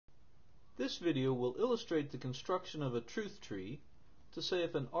This video will illustrate the construction of a truth tree to say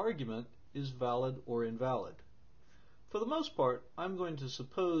if an argument is valid or invalid. For the most part, I'm going to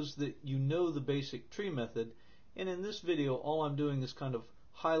suppose that you know the basic tree method, and in this video all I'm doing is kind of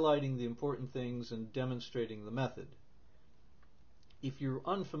highlighting the important things and demonstrating the method. If you're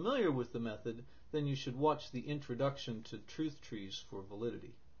unfamiliar with the method, then you should watch the introduction to truth trees for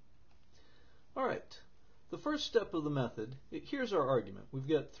validity. Alright, the first step of the method, here's our argument. We've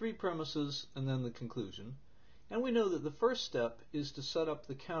got three premises and then the conclusion, and we know that the first step is to set up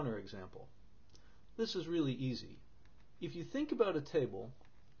the counterexample. This is really easy. If you think about a table,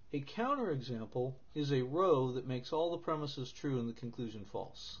 a counterexample is a row that makes all the premises true and the conclusion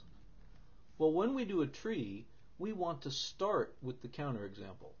false. Well, when we do a tree, we want to start with the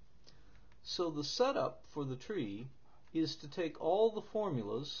counterexample. So the setup for the tree is to take all the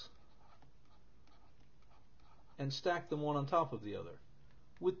formulas and stack them one on top of the other.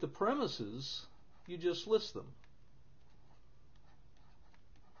 With the premises, you just list them.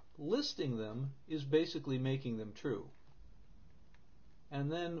 Listing them is basically making them true.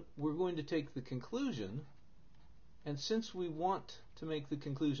 And then we're going to take the conclusion, and since we want to make the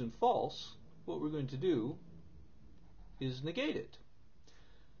conclusion false, what we're going to do is negate it.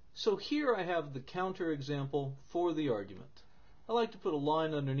 So here I have the counterexample for the argument. I like to put a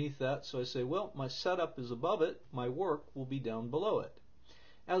line underneath that, so I say, well, my setup is above it, my work will be down below it.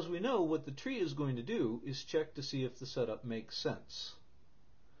 As we know, what the tree is going to do is check to see if the setup makes sense.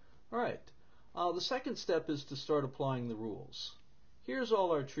 Alright, the second step is to start applying the rules. Here's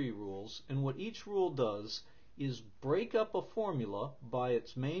all our tree rules, and what each rule does is break up a formula by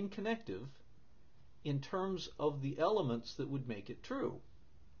its main connective in terms of the elements that would make it true.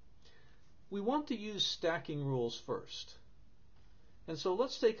 We want to use stacking rules first. And so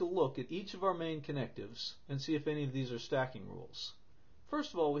let's take a look at each of our main connectives and see if any of these are stacking rules.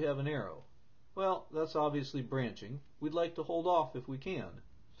 First of all, we have an arrow. Well, that's obviously branching. We'd like to hold off if we can.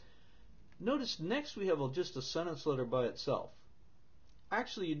 Notice next we have just a sentence letter by itself.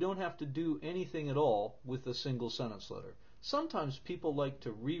 Actually, you don't have to do anything at all with a single sentence letter. Sometimes people like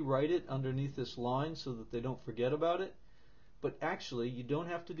to rewrite it underneath this line so that they don't forget about it. But actually, you don't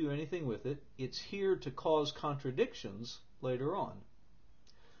have to do anything with it. It's here to cause contradictions later on.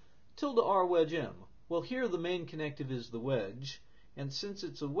 Tilde r wedge m. Well, here the main connective is the wedge. And since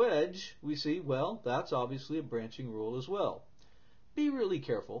it's a wedge, we see, well, that's obviously a branching rule as well. Be really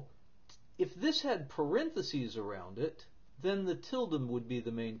careful. If this had parentheses around it, then the tilde would be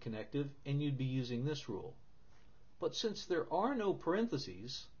the main connective, and you'd be using this rule. But since there are no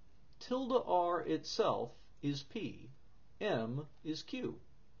parentheses, tilde r itself is P, M is Q,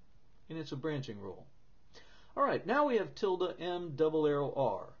 and it's a branching rule. Alright, now we have tilde M double arrow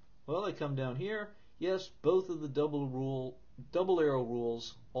R. Well, I come down here. Yes, both of the double arrow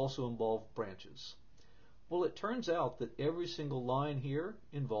rules also involve branches. Well, it turns out that every single line here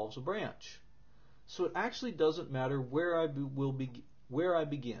involves a branch. So it actually doesn't matter where I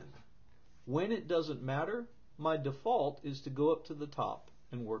begin. When it doesn't matter, my default is to go up to the top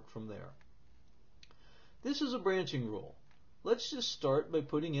and work from there. This is a branching rule. Let's just start by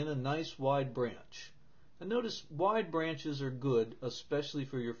putting in a nice wide branch. And notice wide branches are good, especially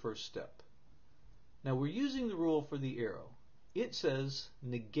for your first step. Now we're using the rule for the arrow. It says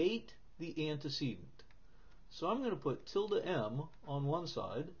negate the antecedent. So I'm going to put tilde M on one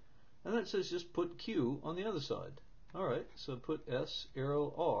side, and that says just put Q on the other side. Alright, so put S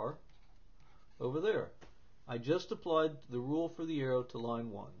arrow R over there. I just applied the rule for the arrow to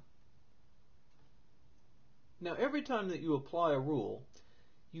line 1. Now every time that you apply a rule,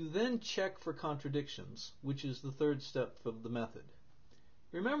 you then check for contradictions, which is the third step of the method.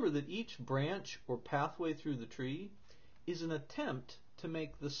 Remember that each branch or pathway through the tree is an attempt to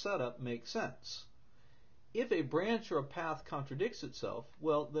make the setup make sense. If a branch or a path contradicts itself,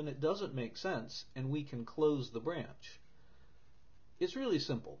 well, then it doesn't make sense, and we can close the branch. It's really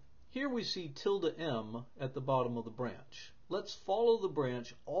simple. Here we see tilde M at the bottom of the branch. Let's follow the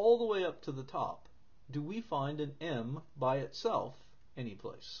branch all the way up to the top. Do we find an M by itself any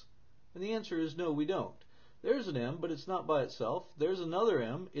place? And the answer is no, we don't. There's an M, but it's not by itself. There's another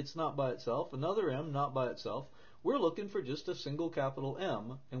M, it's not by itself. Another M, not by itself. We're looking for just a single capital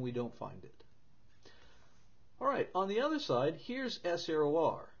M, and we don't find it. Alright, on the other side, here's S arrow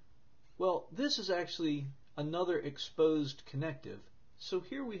R. Well, this is actually another exposed connective, so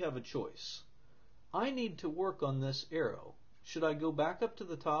here we have a choice. I need to work on this arrow. Should I go back up to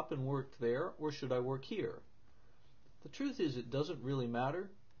the top and work there, or should I work here? The truth is it doesn't really matter,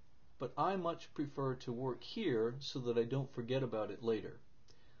 but I much prefer to work here so that I don't forget about it later.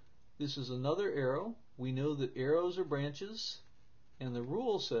 This is another arrow. We know that arrows are branches, and the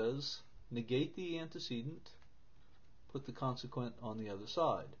rule says negate the antecedent, put the consequent on the other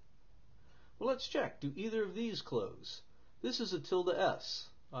side. Well, let's check. Do either of these close? This is a tilde s.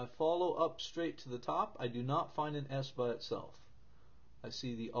 I follow up straight to the top. I do not find an s by itself. I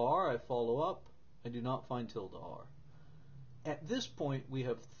see the r. I follow up. I do not find tilde r. At this point, we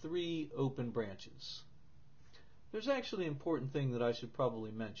have 3 open branches. There's actually an important thing that I should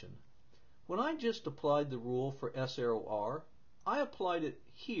probably mention. When I just applied the rule for s arrow r, I applied it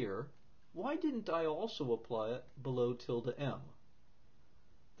here. Why didn't I also apply it below tilde m?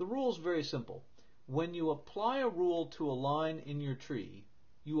 The rule is very simple. When you apply a rule to a line in your tree,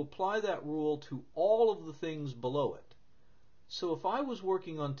 you apply that rule to all of the things below it. So if I was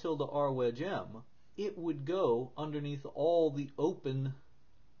working on tilde r wedge m, it would go underneath all the open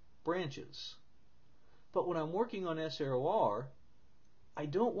branches. But when I'm working on s arrow r, I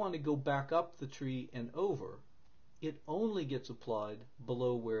don't want to go back up the tree and over. It only gets applied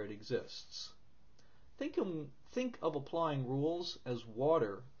below where it exists. Think of applying rules as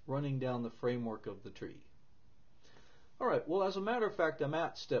water running down the framework of the tree. Alright, well, as a matter of fact, I'm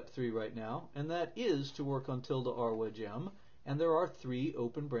at step 3 right now, and that is to work on tilde r wedge m, and there are 3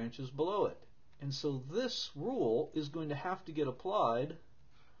 open branches below it. And so this rule is going to have to get applied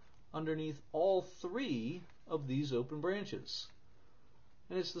underneath all 3 of these open branches.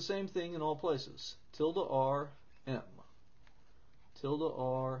 And it's the same thing in all places. Tilde r m, tilde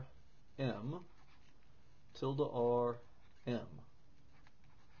r m, tilde r m.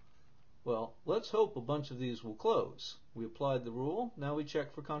 Well, let's hope a bunch of these will close. We applied the rule, now we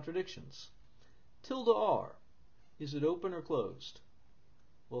check for contradictions. Tilde r, is it open or closed?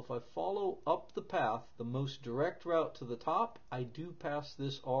 Well, if I follow up the path, the most direct route to the top, I do pass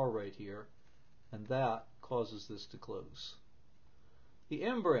this r right here, and that causes this to close. The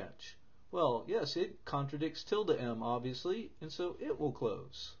m branch, well, yes, it contradicts tilde m, obviously, and so it will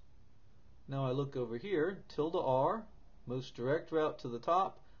close. Now I look over here, tilde r, most direct route to the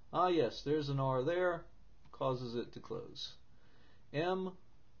top. Ah, yes, there's an r there, causes it to close. M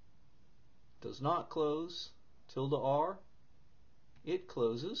does not close. Tilde r, it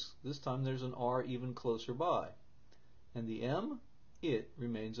closes. This time there's an r even closer by. And the m, it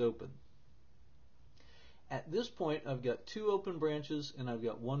remains open. At this point, I've got 2 open branches and I've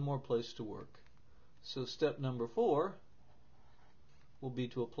got 1 more place to work. So step number 4 will be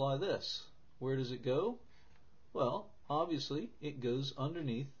to apply this. Where does it go? Well, obviously, it goes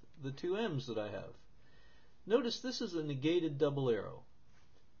underneath the 2 m's that I have. Notice this is a negated double arrow.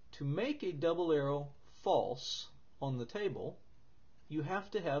 To make a double arrow false on the table, you have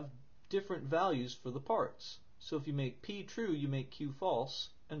to have different values for the parts. So if you make P true, you make Q false,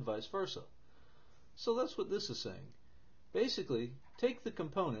 and vice versa. So that's what this is saying. Basically, take the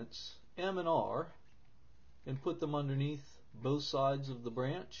components, M and R, and put them underneath both sides of the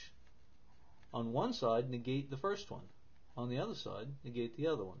branch. On one side, negate the first one. On the other side, negate the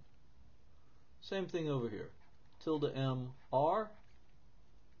other one. Same thing over here. Tilde M, R,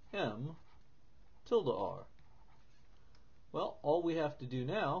 M, tilde R. Well, all we have to do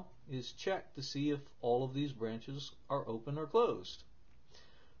now is check to see if all of these branches are open or closed.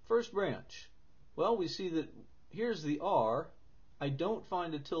 First branch. Well, we see that here's the R. I don't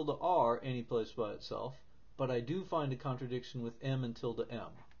find a tilde R anyplace by itself, but I do find a contradiction with M and tilde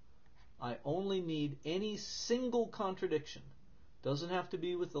M. I only need any single contradiction. Doesn't have to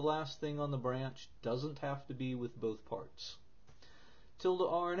be with the last thing on the branch, doesn't have to be with both parts. Tilde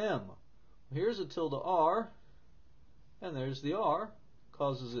R and M. Here's a tilde R, and there's the R,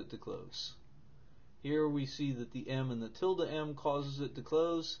 causes it to close. Here we see that the M and the tilde M causes it to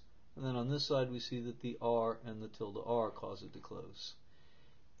close, and then on this side we see that the R and the tilde R cause it to close.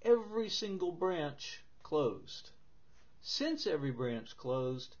 Every single branch closed. Since every branch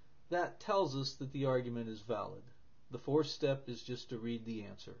closed, that tells us that the argument is valid. The 4th step is just to read the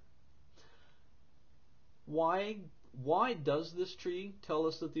answer. Why does this tree tell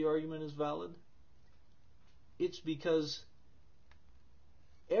us that the argument is valid? It's because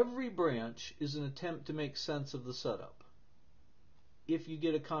every branch is an attempt to make sense of the setup. If you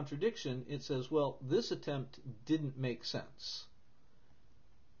get a contradiction, it says, well, this attempt didn't make sense.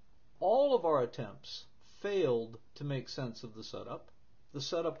 All of our attempts failed to make sense of the setup. The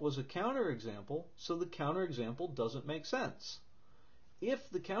setup was a counterexample, so the counterexample doesn't make sense. If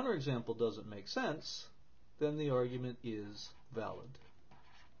the counterexample doesn't make sense, then the argument is valid.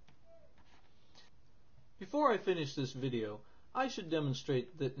 Before I finish this video, I should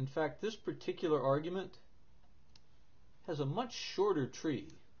demonstrate that in fact this particular argument has a much shorter tree.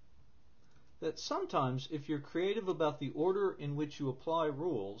 That sometimes if you're creative about the order in which you apply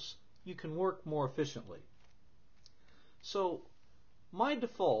rules, you can work more efficiently. So My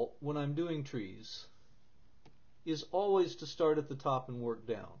default when I'm doing trees is always to start at the top and work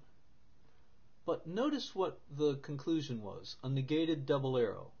down. But notice what the conclusion was, a negated double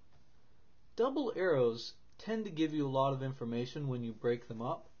arrow. Double arrows tend to give you a lot of information when you break them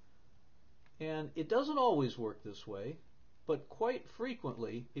up, and it doesn't always work this way, but quite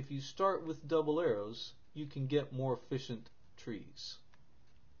frequently, if you start with double arrows, you can get more efficient trees.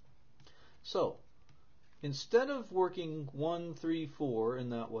 So, instead of working 1, 3, 4 in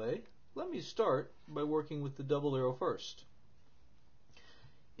that way, let me start by working with the double arrow first.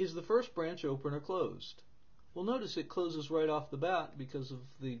 Is the first branch open or closed? Well, notice it closes right off the bat because of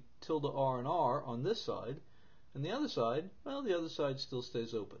the tilde R and R on this side, and the other side, well, the other side still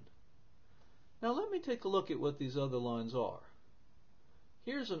stays open. Now let me take a look at what these other lines are.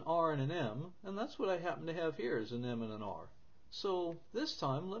 Here's an R and an M, and that's what I happen to have here is an M and an R. So this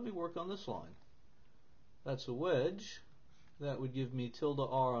time, let me work on this line. That's a wedge. That would give me tilde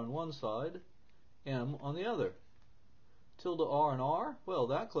R on one side, M on the other. Tilde R and R, well,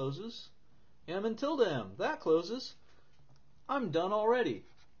 that closes. M and tilde M, that closes. I'm done already.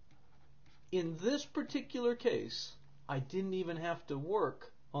 In this particular case, I didn't even have to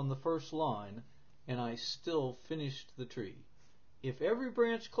work on the first line, and I still finished the tree. If every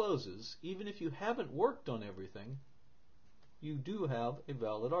branch closes, even if you haven't worked on everything, you do have a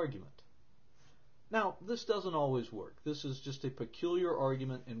valid argument. Now, this doesn't always work. This is just a peculiar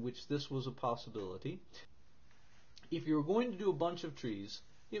argument in which this was a possibility. If you were going to do a bunch of trees,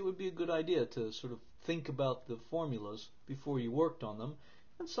 it would be a good idea to sort of think about the formulas before you worked on them,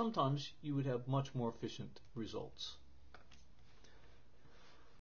 and sometimes you would have much more efficient results.